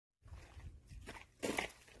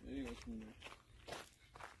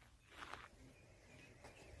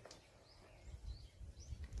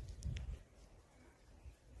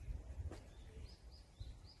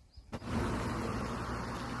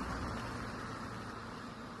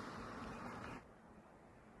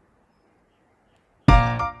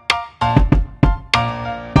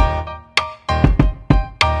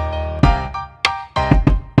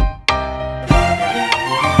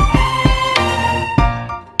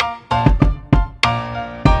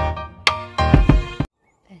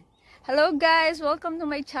Hello guys! Welcome to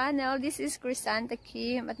my channel. This is Crisanta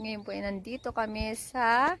Kim at ngayon po ay nandito kami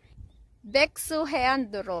sa Baeksu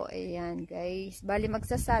Coastal Road. Ayan guys. Bali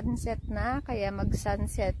magsa-sunset na kaya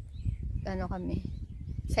mag-sunset kami.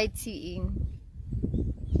 Sightseeing.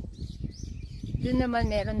 Doon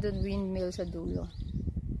naman meron doon windmill sa dulo.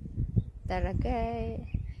 Tara guys.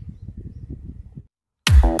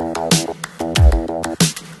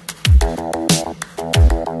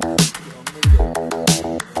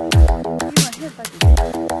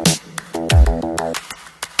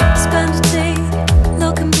 Spend a day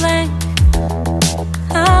looking blank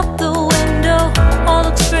out the window, all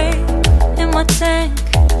looks great in my tank.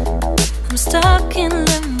 I'm stuck in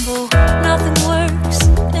limbo, nothing works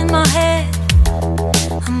in my head.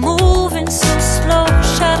 I'm moving so slow,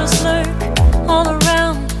 shadows lurk all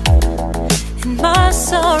around in my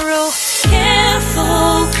sorrow. Can't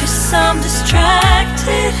focus, I'm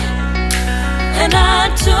distracted, and I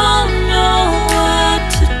don't know what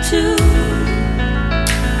to do.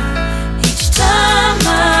 Each time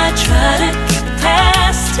I try to get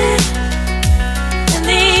past it, in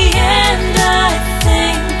the end I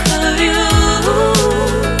think of you.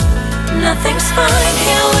 Nothing's fine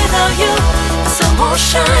here without you. The sun won't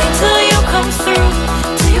shine till you come through.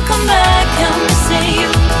 Till you come back, I'm missing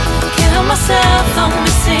you. Can't help myself, I'm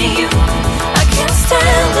missing you. I can't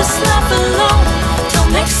stand this life alone.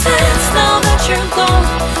 Don't make sense now that you're gone.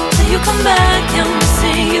 Till you come back, I'm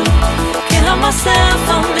missing you. Can't help myself,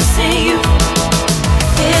 I'm missing you.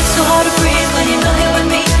 It's so hard to breathe when you're not here with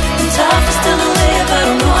me. And tough is still to live, I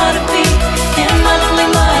don't know how to be. In my lonely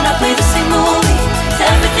mind, I play the same movie.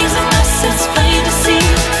 Everything's a mess, it's plain to see.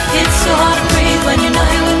 It's so hard to breathe when you're not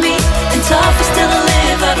here with me. And tough is still to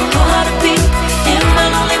live, I don't know how to be. In my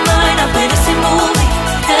lonely mind, I play the same movie.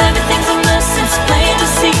 Everything's a mess, it's plain to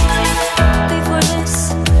see. Before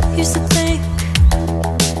this, used to think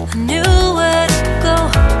I knew where to go.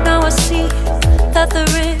 Now I see that there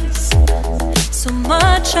is so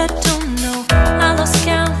much I don't know. I lost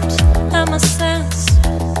count at my sense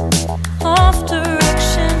of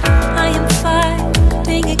direction. I am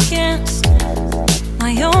fighting against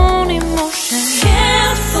my own emotion.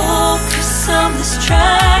 Can't focus, I'm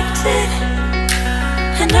distracted,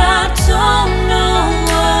 and I don't know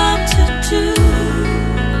what to do.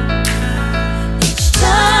 Each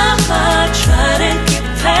time I try to get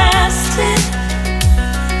past it,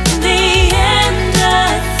 in the end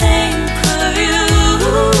I think of you.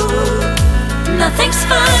 Nothing's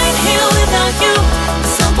fine here without you. The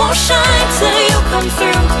sun won't shine till you come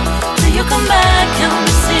through. Till you come back, I'm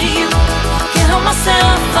missing you. Can't help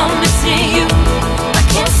myself, I'm missing you. I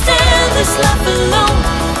can't stand this life alone.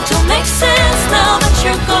 Don't make sense now that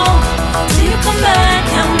you're gone. Till you come back,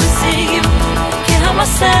 I'm missing you. Can't help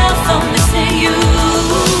myself, I'm missing you.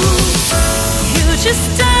 You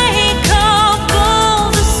just take up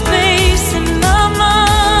all the space in my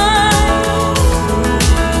mind.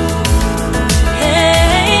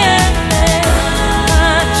 Hey,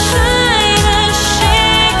 I try to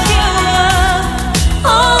shake you up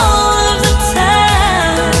all of the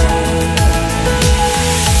time.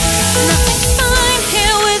 Nothing's fine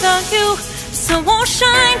here without you. Sun won't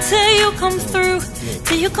shine till you come through.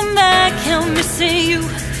 Till you come back, I'm missing you.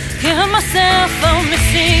 Can't help myself, I'm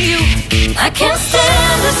missing you. I can't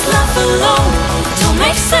stand this life alone. Don't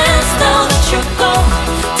make sense now that you're gone.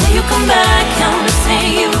 Till you come back, I'm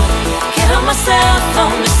missing you. Can't help myself,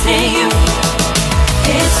 I'm missing you.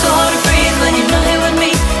 It's so hard to breathe when you're not here with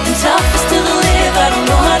me. And tough is still to live, I don't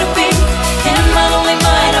know how to be. In my lonely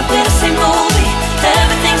mind, I play the same movie.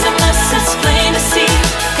 Everything's a mess, it's plain to see.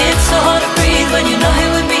 It's so hard to breathe when you're not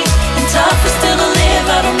here with me. And tough is still to live,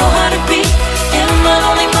 I don't know how to be. In my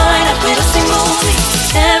lonely mind, I play the same movie.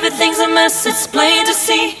 Everything's a mess, it's plain to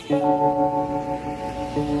see.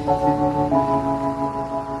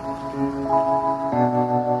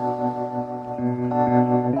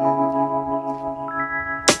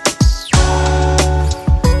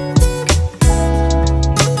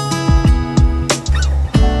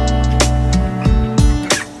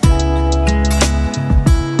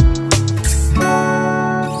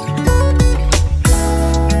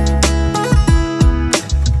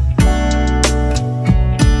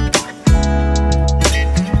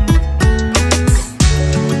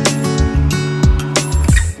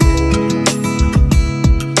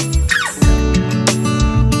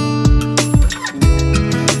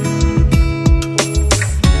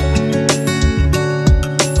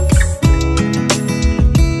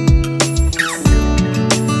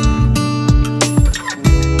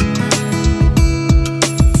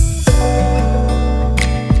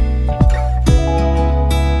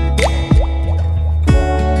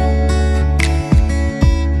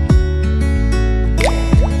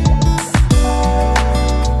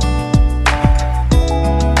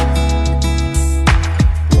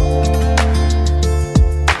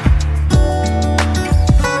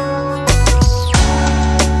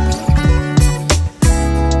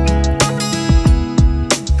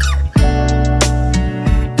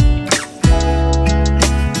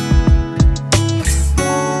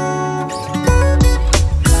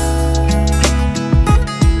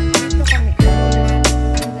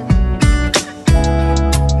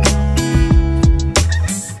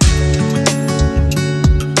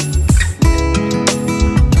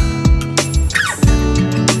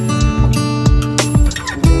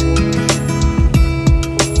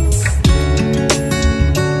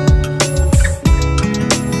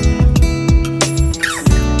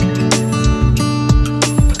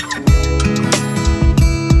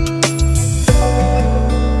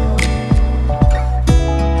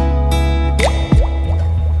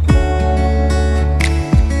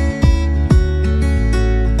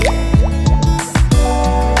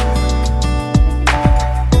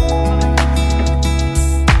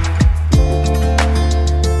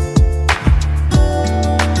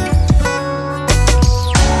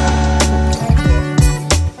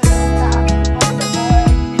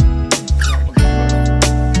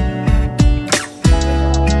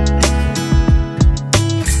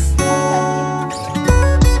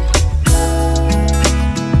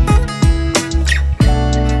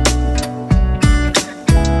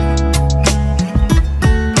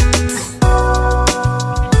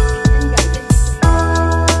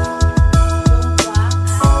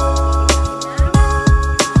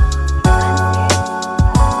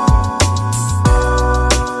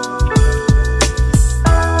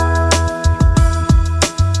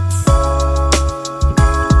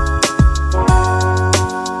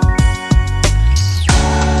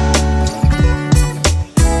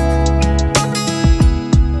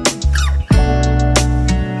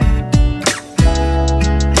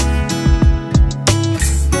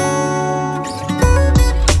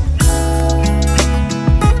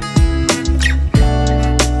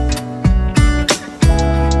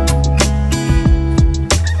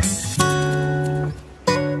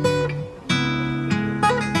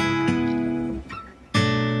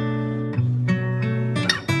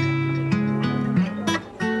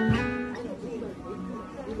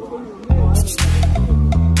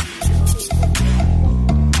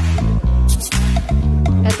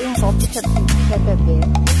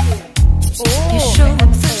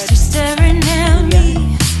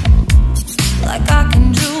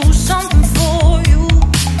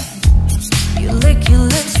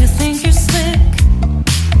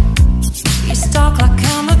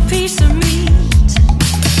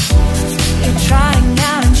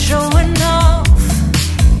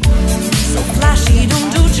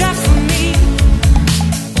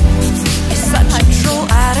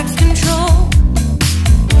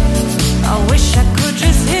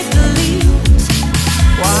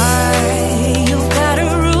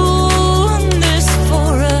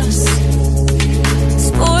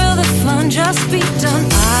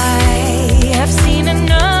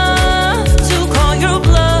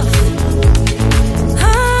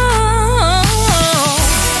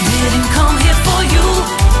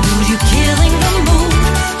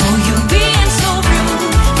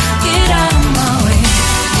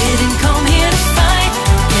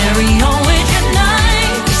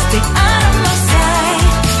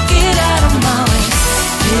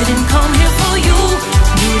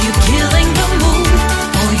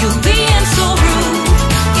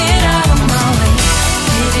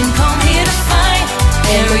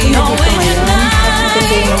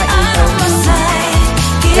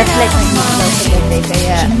 like na ilaw sa gabi.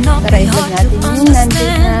 Kaya try vlog natin yung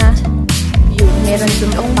nandun na yung meron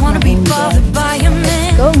dun pakpak na window.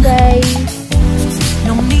 Let's go guys!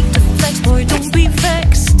 No need to flex, boy, don't be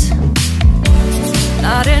vexed.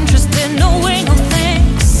 Not interested, no way, no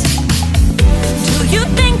thanks. Do you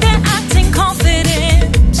think that acting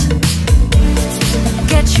confident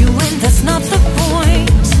get you in? That's not the point.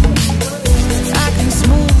 Acting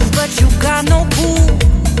smooth, but you got no cool.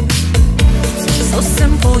 So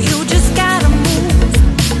simple, you just gotta move.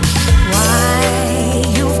 Why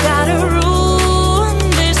you've gotta ruin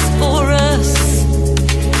this for us?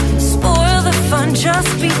 Spoil the fun,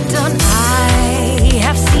 just be done. I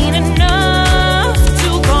have seen enough to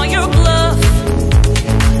call your bluff.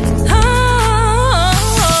 Oh,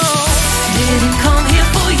 didn't come here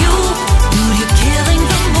for you. Dude, you're killing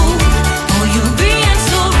the mood. Oh, you being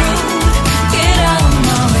so rude. Get out of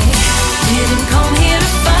my way. Didn't come here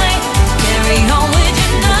to fight. Carry on with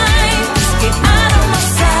your night. Just get out of my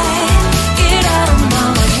sight. Get out of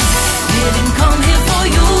my way. Didn't come here for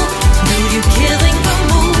you. Dude, you're killing the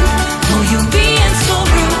mood. Oh, you being so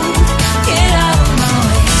rude. Get out of my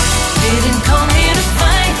way. Didn't come here to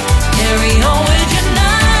fight. Carry on with your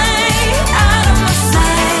night. Out of my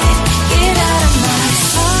sight. Get out of my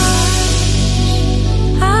sight.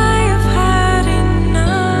 I have had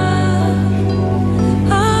enough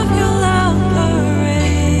of your loud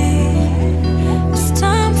parade. It's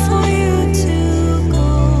time for you to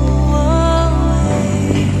go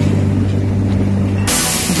away.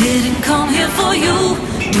 Didn't come here for you.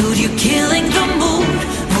 Dude, you're killing the mood.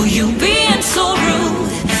 Oh, you being so rude.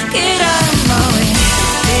 Get out of my way.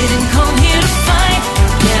 Didn't come here to fight.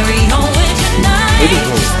 Carry on with your night.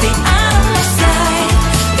 Just stay out of my sight.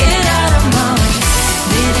 Get out of my way.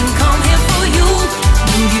 Didn't come here for you.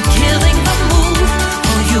 Dude, you're killing the mood.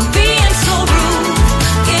 Oh, you being so rude.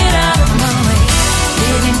 Get out of my way.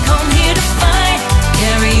 Didn't come here to fight.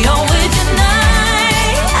 Carry on with your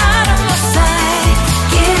night. Out of my sight.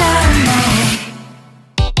 Get out of my way.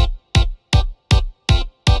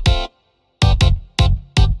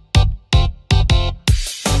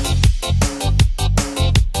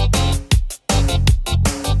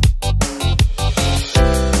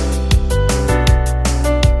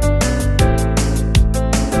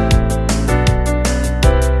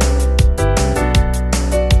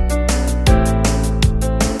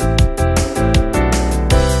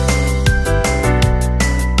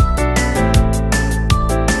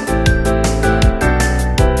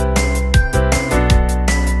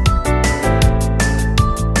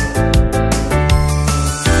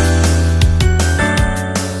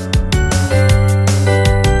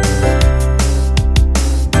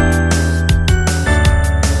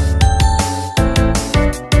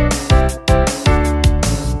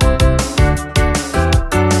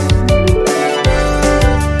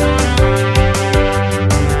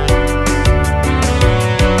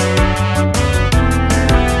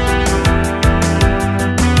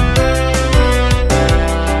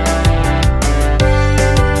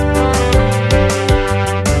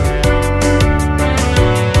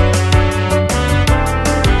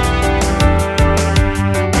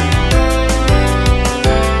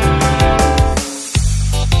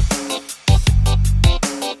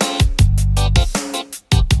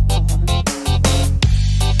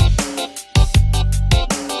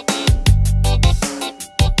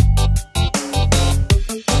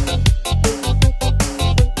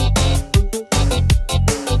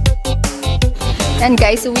 And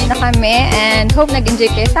guys, uwi na kami and hope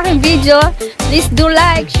nag-enjoy kayo sa aking video. Please do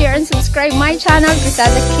like, share, and subscribe my channel,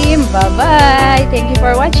 Chrisada Kim. Bye-bye! Thank you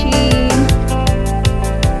for watching!